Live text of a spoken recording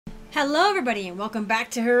Hello everybody and welcome back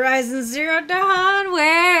to Horizon Zero Dawn,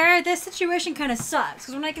 where this situation kind of sucks.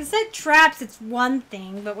 Because when I can set traps, it's one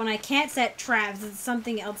thing, but when I can't set traps, it's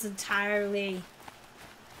something else entirely.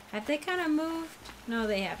 Have they kind of moved? No,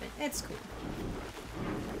 they haven't. It's cool.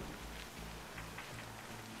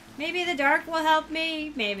 Maybe the dark will help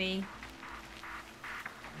me? Maybe.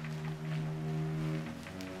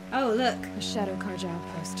 Oh, look. A Shadow Carja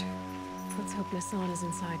outpost. Let's hope Nassan is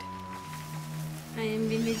inside. I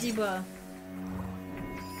am invisible.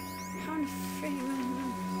 How freaking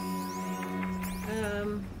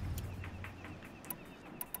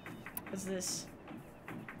what's this?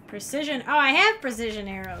 Precision. Oh, I have precision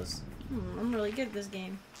arrows. I'm really good at this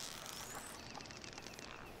game.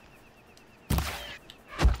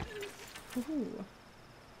 Ooh.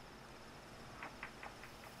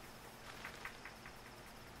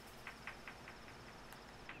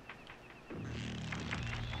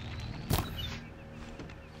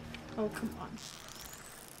 Oh, come on.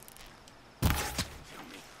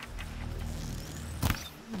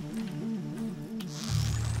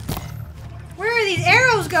 Where are these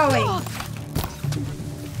arrows going?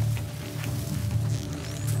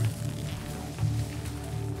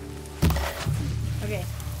 Okay.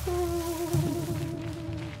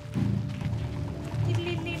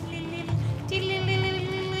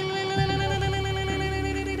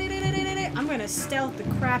 I'm gonna stealth the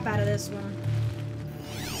crap out of this one.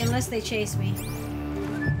 Unless they chase me.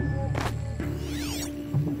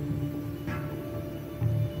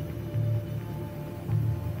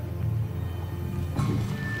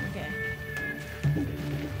 Okay.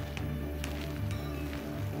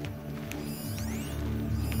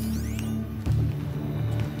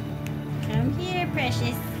 Come here,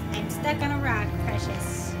 Precious. I'm stuck on a rock,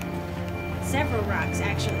 Precious. Several rocks,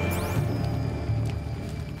 actually.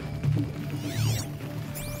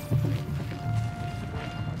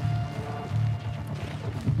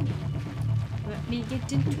 Let me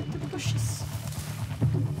get into the bushes.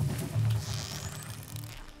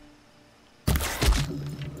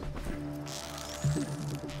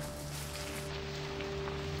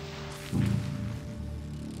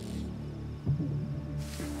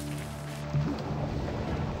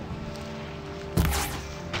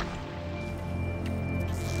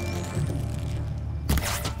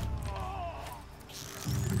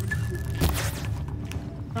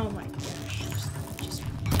 Oh my gosh. Just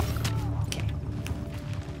okay.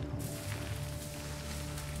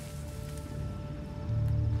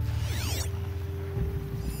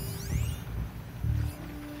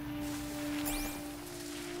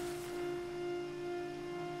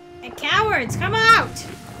 And cowards, come out!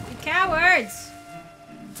 You cowards!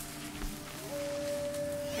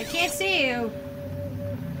 I can't see you.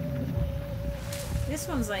 This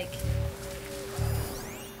one's like...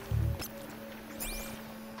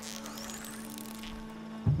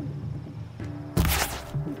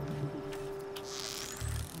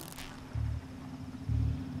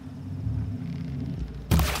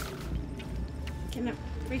 Can I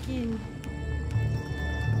freaking...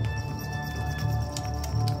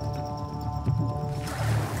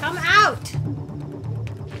 Come out!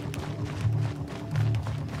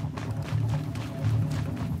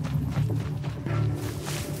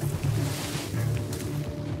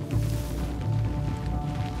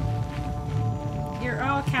 You're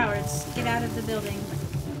all cowards. Get out of the building.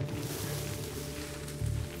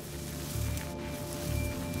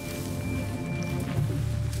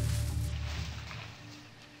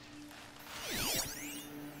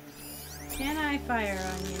 Can I fire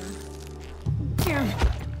on you? Here.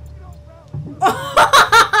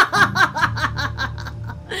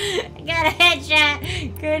 I got a headshot.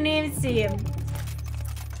 Couldn't even see him.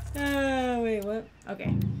 Oh, wait, what?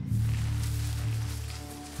 Okay.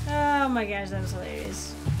 Oh my gosh, that was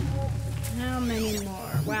hilarious. How many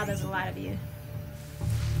more? Wow, there's a lot of you.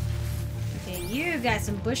 Okay, you got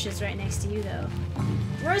some bushes right next to you, though.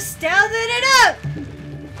 We're stealthing it up!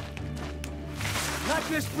 Let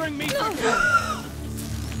this bring me No.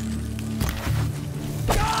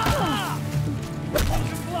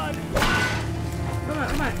 blood. Come on,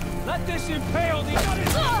 come on. Let this impale the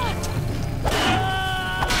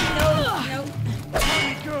Nope.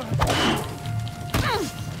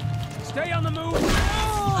 Stay on the move.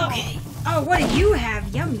 Okay. Oh, what do you have?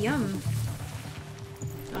 Yum, yum.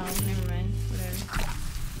 Oh, never mind. Whatever.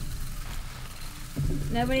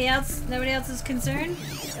 Nobody else is concerned?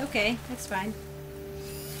 Okay, that's fine.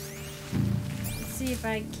 Let's see if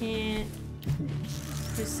I can't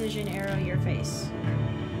precision arrow your face.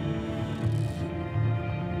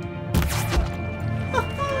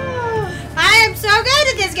 I am so good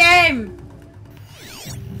at this game!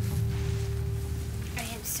 I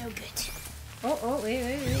am so so good. Oh,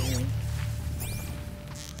 wait.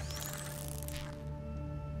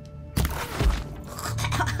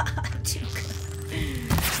 Too good.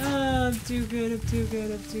 Oh, I'm too good.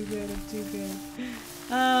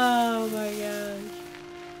 Oh my gosh.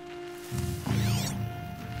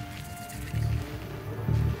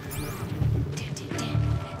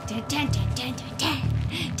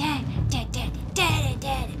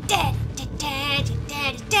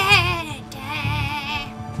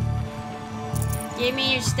 Give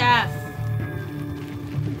me your stuff.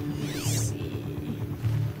 Let's see.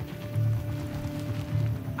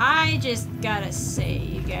 I just gotta say,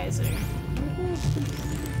 you guys are...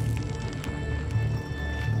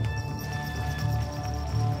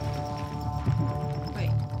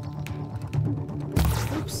 Wait.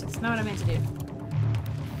 Oops, it's not what I meant to do.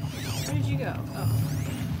 Where did you go? Oh.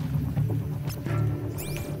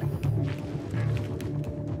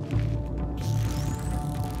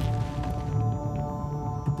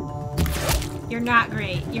 You're not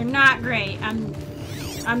great. You're not great.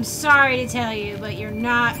 I'm sorry to tell you, but you're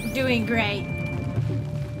not doing great.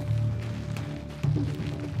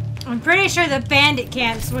 I'm pretty sure the bandit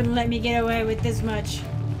camps wouldn't let me get away with this much.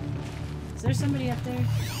 Is there somebody up there?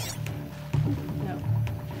 No.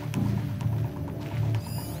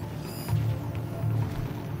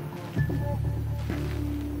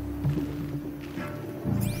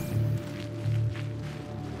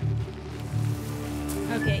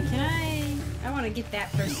 Okay, can I want to get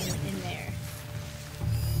that person in there.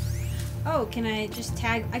 Oh, can I just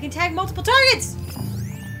tag? I can tag multiple targets!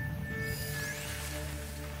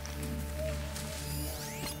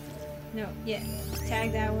 No, yeah.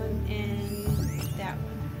 Tag that one and that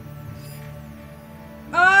one.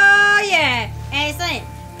 Oh, yeah! Excellent!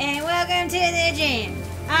 And welcome to the gym!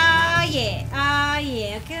 Oh, yeah! Oh,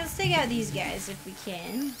 yeah. Okay, let's take out these guys if we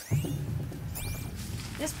can.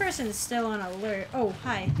 This person is still on alert. Oh,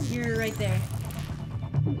 hi. You're right there.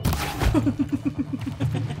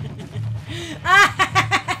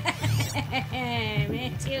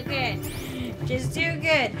 Man, too good. Just too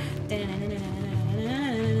good.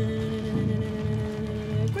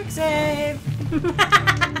 Quick save.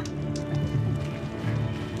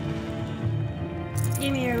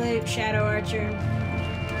 Give me your loot, Shadow Archer.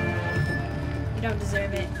 You don't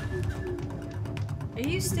deserve it. Are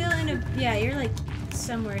you still in a... Yeah, you're like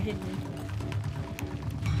somewhere hidden.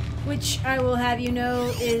 Which I will have you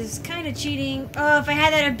know is kind of cheating. Oh, if I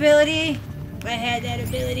had that ability. If I had that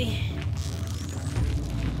ability.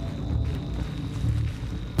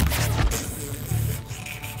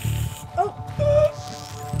 Oh!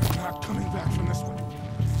 Not coming back from this one.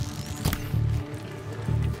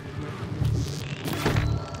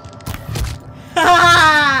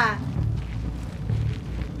 Ha!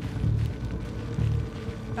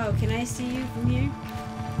 Oh, can I see you from here?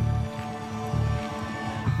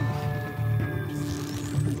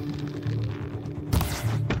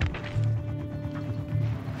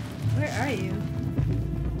 Where are you?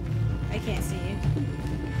 I can't see you.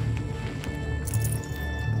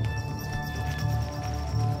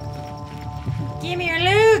 Give me your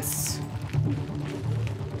loots!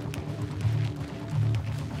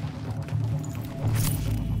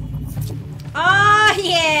 Oh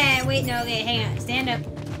yeah! Wait, no, okay, hang on. Stand up.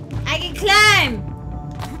 I can climb!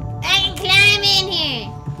 I can climb in here!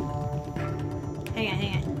 Hang on.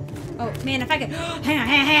 Oh, man, if I could... hang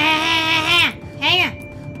on.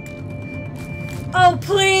 Oh,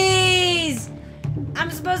 please!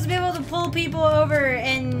 I'm supposed to be able to pull people over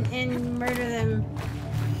and murder them.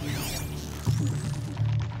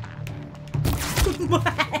 What?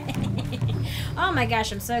 Oh my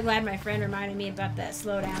gosh, I'm so glad my friend reminded me about that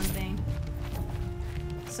slowdown thing.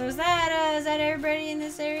 So is that everybody in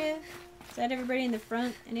this area? Is that everybody in the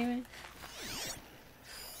front anyway?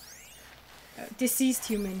 Oh, deceased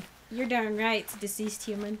human. You're darn right, it's deceased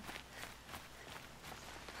human.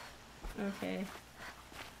 Okay.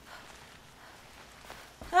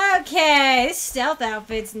 Okay, this stealth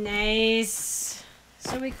outfit's nice.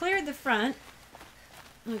 So we cleared the front.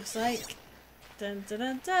 Looks like. Dun dun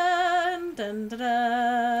dun dun dun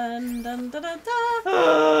dun dun dun dun dun.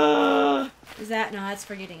 Is that? No, that's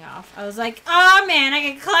for getting off. I was like, oh man, I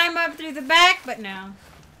can climb up through the back, but no.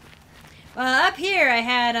 Well, up here I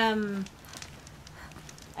had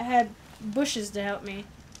bushes to help me.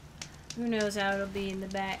 Who knows how it'll be in the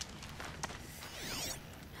back.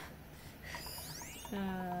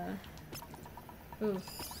 Ooh.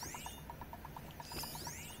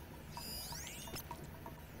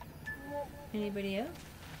 Anybody else?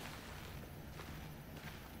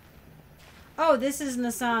 Oh, this is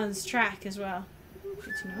Nassan's track as well.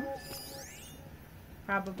 Good to know.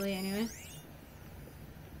 Probably, anyway.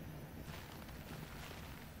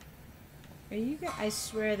 Are you guys? I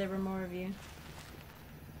swear there were more of you.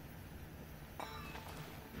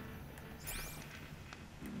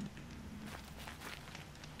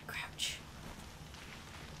 Crouch.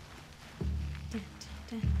 Dun,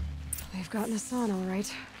 dun, dun. They've gotten Hassan, all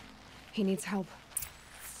right. He needs help.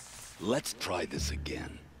 Let's try this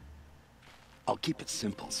again. I'll keep it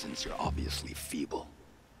simple since you're obviously feeble.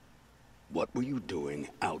 What were you doing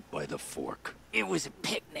out by the fork? It was a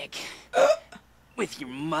picnic. With your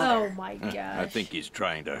Oh mother. my gosh. I think he's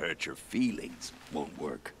trying to hurt your feelings. Won't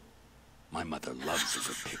work. My mother loves a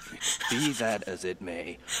good picnic. Be that as it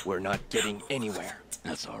may, we're not getting anywhere.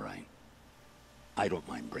 That's all right. I don't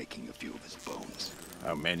mind breaking a few of his bones.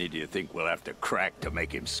 How many do you think we'll have to crack to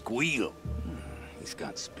make him squeal? He's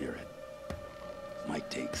got spirit.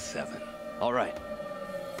 Might take 7. All right.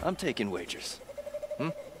 I'm taking wagers.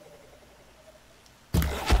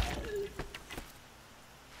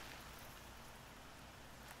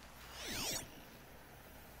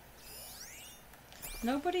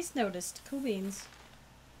 Nobody's noticed. Cool beans.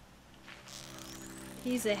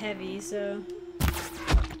 He's a heavy, so...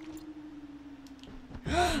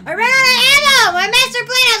 I ran out of ammo! My master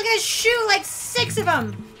plan, I was gonna shoot like 6 of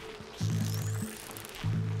them!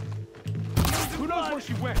 Who knows where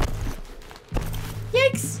she went?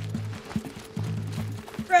 Yikes!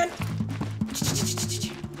 Run!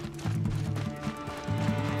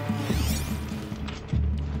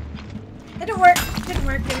 That didn't work! Didn't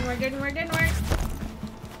work, didn't work, didn't work, didn't work!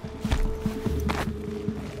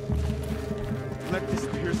 Let this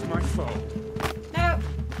pierce my foe. No!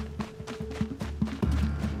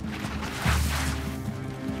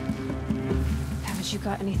 Haven't you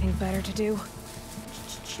got anything better to do?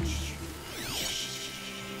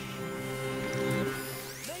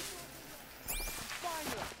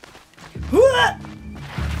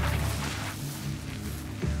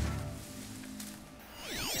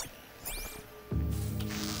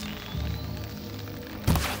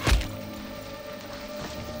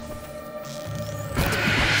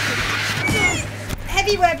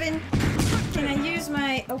 Heavy weapon! Can I use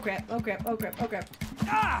my... Oh crap, oh crap, oh crap, oh crap.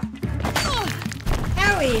 Ah!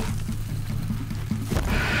 Owie!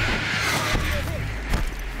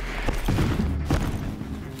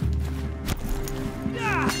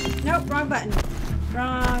 Nope, wrong button.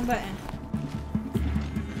 Wrong button.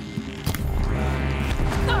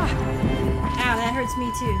 Ow, that hurts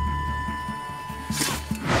me too.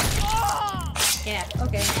 Yeah,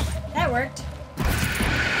 okay. That worked.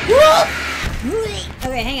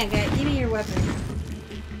 Okay, hang on, guys. Give me your weapon.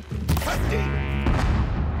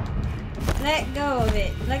 Let go of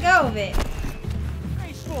it. Let go of it.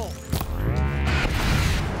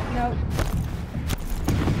 Nope.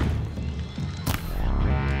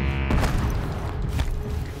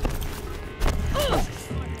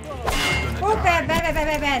 Oh, bad, bad, bad, bad,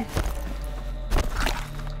 bad, bad.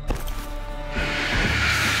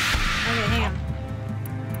 Okay, hang on.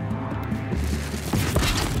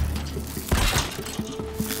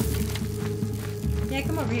 Yeah,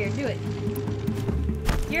 come over here. Do it.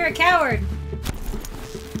 You're a coward.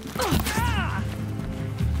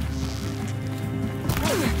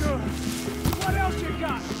 What else you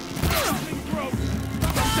got? Something broke.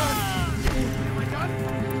 I'm done. Am I done?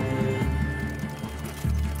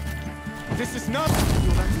 This is not.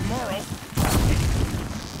 You'll have tomorrow.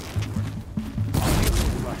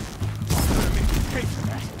 Pay for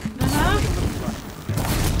that.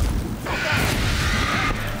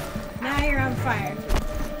 Now you're on fire.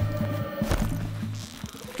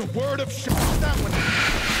 The word of that one.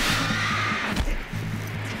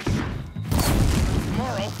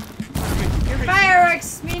 Tomorrow. Your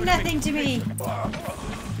fireworks mean nothing to me.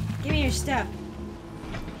 Give me your stuff.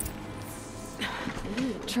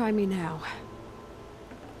 Try me now.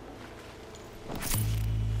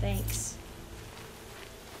 Thanks.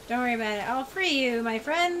 Don't worry about it. I'll free you, my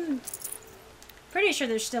friend. Pretty sure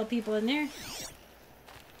there's still people in there.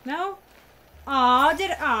 No? Aw,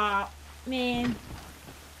 aw, man.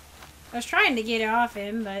 I was trying to get off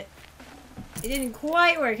him, but it didn't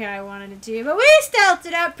quite work how I wanted it to. But we stealthed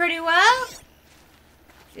it out pretty well.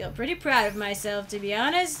 Feel pretty proud of myself, to be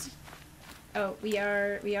honest. Oh, we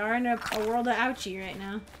are in a world of ouchie right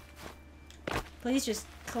now. Please just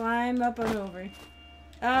climb up and over.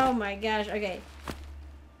 Oh my gosh, okay.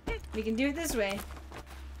 We can do it this way.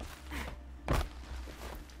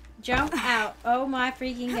 Jump out. Oh my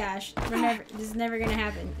freaking gosh. This is never gonna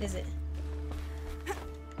happen, is it?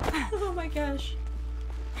 Oh my gosh.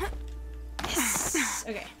 Yes.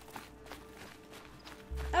 Okay.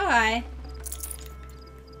 Oh, hi.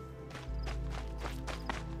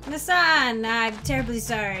 Hassan, I'm terribly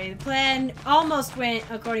sorry. The plan almost went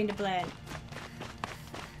according to plan.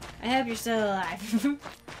 I hope you're still alive.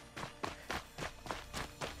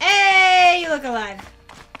 Hey, you look alive.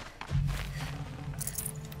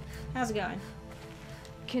 How's it going?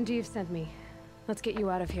 Kindeev sent me. Let's get you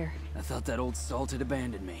out of here. I thought that old salt had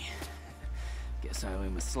abandoned me. Guess I owe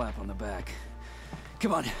him a slap on the back.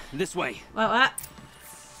 Come on, this way. Well,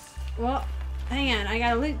 hang on. I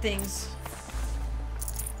gotta loot things.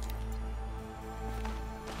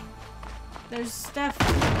 There's stuff.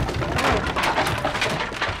 Oh.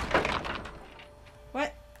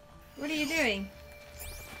 What? What are you doing?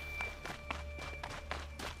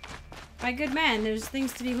 My good man, there's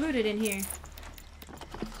things to be looted in here.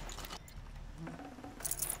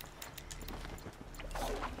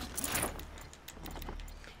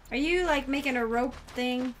 Are you like making a rope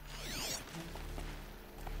thing?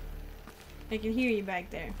 I can hear you back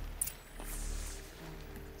there.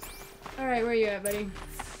 Alright, where you at, buddy?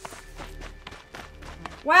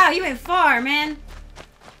 Wow, you went far, man.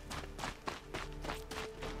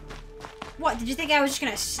 What, did you think I was just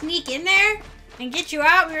gonna sneak in there and get you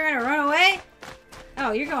out and we were gonna run away?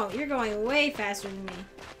 Oh, you're going way faster than me.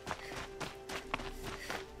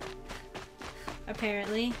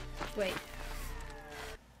 Apparently. Wait.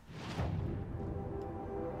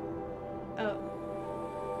 Oh.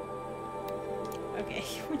 Okay,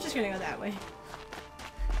 we're just gonna go that way.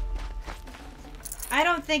 I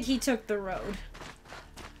don't think he took the road.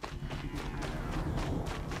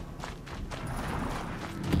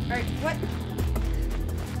 Alright, what?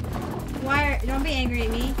 Why are... Don't be angry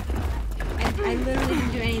at me. I literally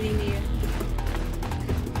didn't do anything to you.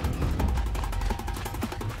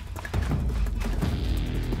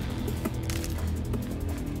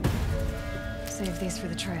 Save these for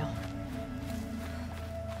the trail.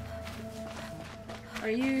 Are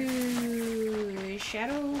you a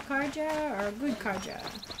Shadow Karja or a good Karja?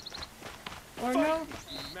 Or no?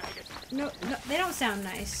 No, they don't sound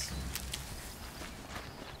nice.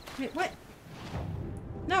 Wait, what?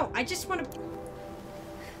 No, I just want to...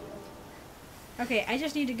 Okay, I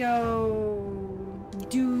just need to go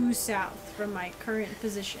due south from my current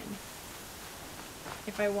position.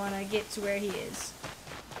 If I want to get to where he is.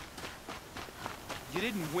 You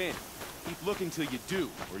didn't win. Keep looking till you do,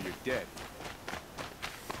 or you're dead.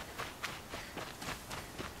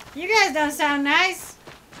 You guys don't sound nice.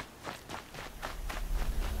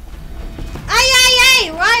 Ay!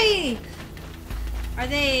 Why? Are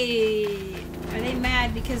they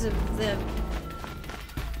mad because of the...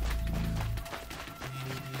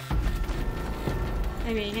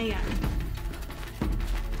 I mean, hang on.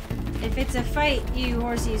 If it's a fight you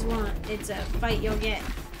horsies want, it's a fight you'll get.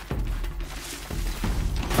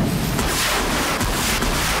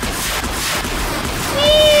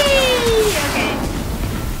 Whee! Okay.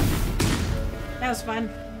 That was fun.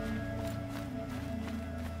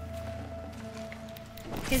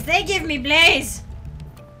 Because they give me blaze.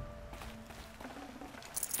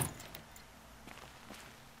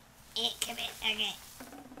 Come here, okay.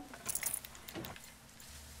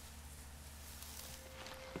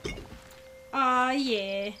 Aw,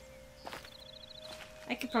 yeah.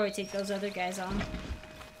 I could probably take those other guys on.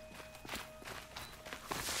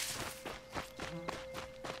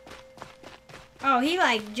 Oh, he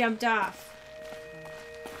like jumped off.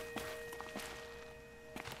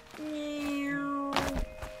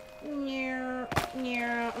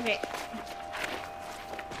 Okay.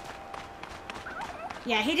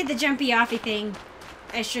 Yeah, he did the jumpy offy thing.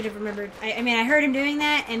 I should have remembered. I mean, I heard him doing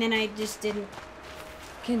that, and then I just didn't.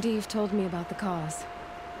 Kindeev told me about the cause.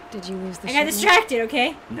 Did you lose the I got distracted,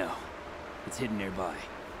 okay? No. It's hidden nearby.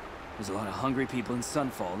 There's a lot of hungry people in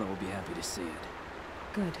Sunfall that will be happy to see it.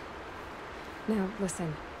 Good. Now,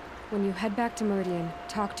 listen. When you head back to Meridian,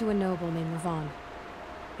 talk to a noble named Ravon.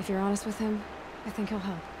 If you're honest with him, I think he'll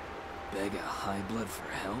help. Beg a high blood for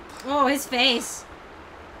help? Oh, his face.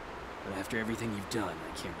 But after everything you've done,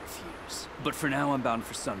 I can't refuse. But for now, I'm bound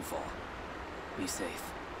for Sunfall. Be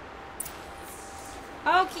safe.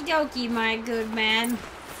 Okie dokie, my good man.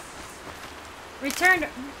 Return to...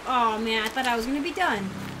 Oh, man, I thought I was gonna be done.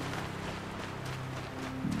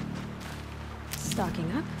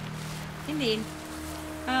 Stocking up? Indeed.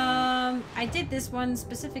 I did this one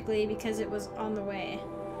specifically because it was on the way.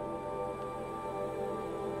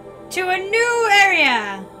 To a new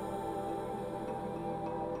area!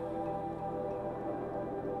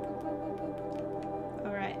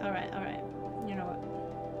 Alright. You know what?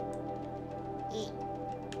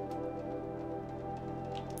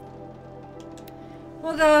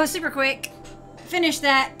 We'll go super quick. Finish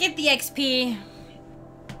that, get the XP.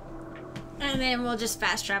 And then we'll just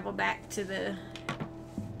fast travel back to the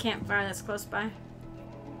campfire that's close by.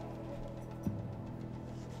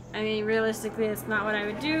 I mean, realistically, it's not what I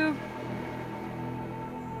would do.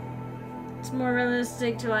 It's more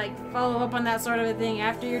realistic to, like, follow up on that sort of a thing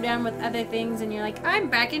after you're done with other things and you're like, I'm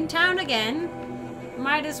back in town again.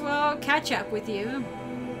 Might as well catch up with you.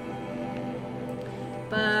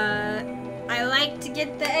 But I like to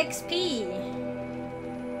get the XP.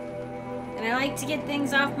 And I like to get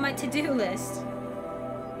things off my to-do list.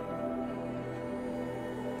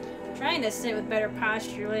 I'm trying to sit with better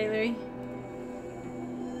posture lately.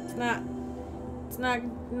 It's not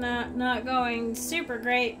going super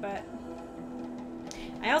great, but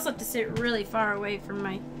I also have to sit really far away from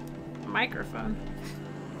my microphone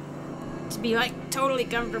to be like totally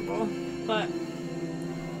comfortable, but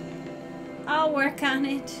I'll work on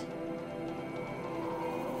it.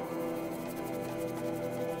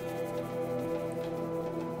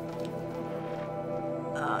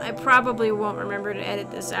 I probably won't remember to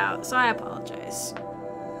edit this out, so I apologize.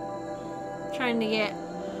 Trying to get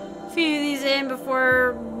a few of these in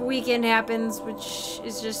before weekend happens, which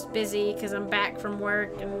is just busy because I'm back from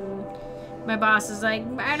work and my boss is like,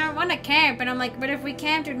 I don't want to camp, and I'm like, but if we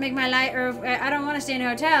camped it would make my life, or if, I don't want to stay in a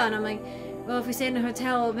hotel, and I'm like, well, if we stay in a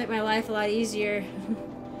hotel it would make my life a lot easier.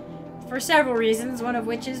 For several reasons, one of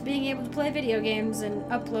which is being able to play video games and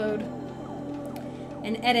upload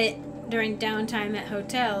and edit during downtime at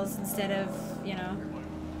hotels instead of, you know,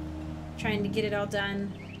 trying to get it all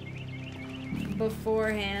done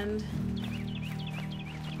beforehand.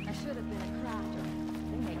 I should have been a crafter.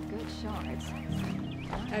 They make good shards.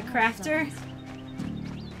 A crafter?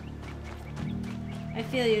 I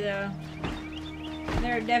feel you though.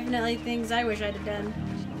 There are definitely things I wish I'd have done.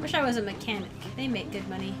 Wish I was a mechanic. They make good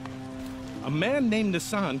money. A man named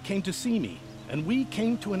Nassan came to see me, and we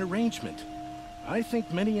came to an arrangement. I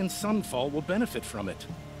think many in Sunfall will benefit from it.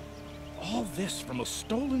 All this from a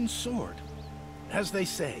stolen sword. As they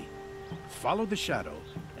say, follow the shadow,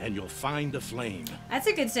 and you'll find a flame. That's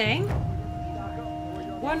a good saying.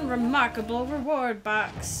 One remarkable reward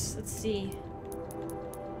box. Let's see.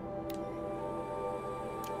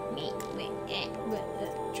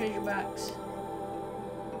 Treasure box.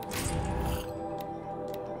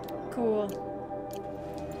 Cool.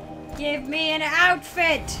 Give me an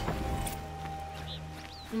outfit!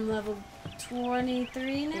 I'm level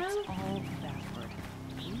 23 now? It's all backward.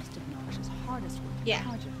 Least obnoxious, hardest work. Yeah.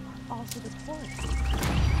 Project, also the poorest.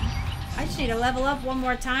 I just need to level up one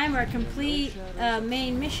more time or complete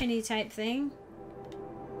main mission-y type thing.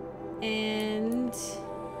 And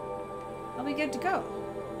I'll be good to go.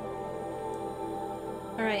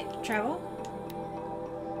 Alright, travel.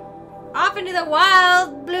 Off into the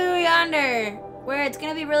wild blue yonder, where it's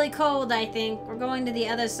gonna be really cold, I think. We're going to the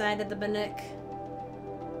other side of the Bannock.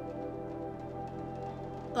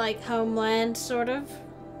 Like homeland, sort of.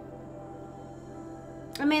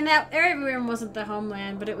 I mean, that area room wasn't the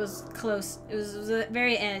homeland, but it was close. It was the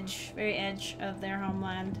very edge of their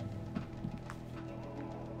homeland.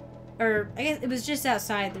 Or, I guess it was just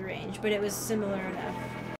outside the range, but it was similar enough.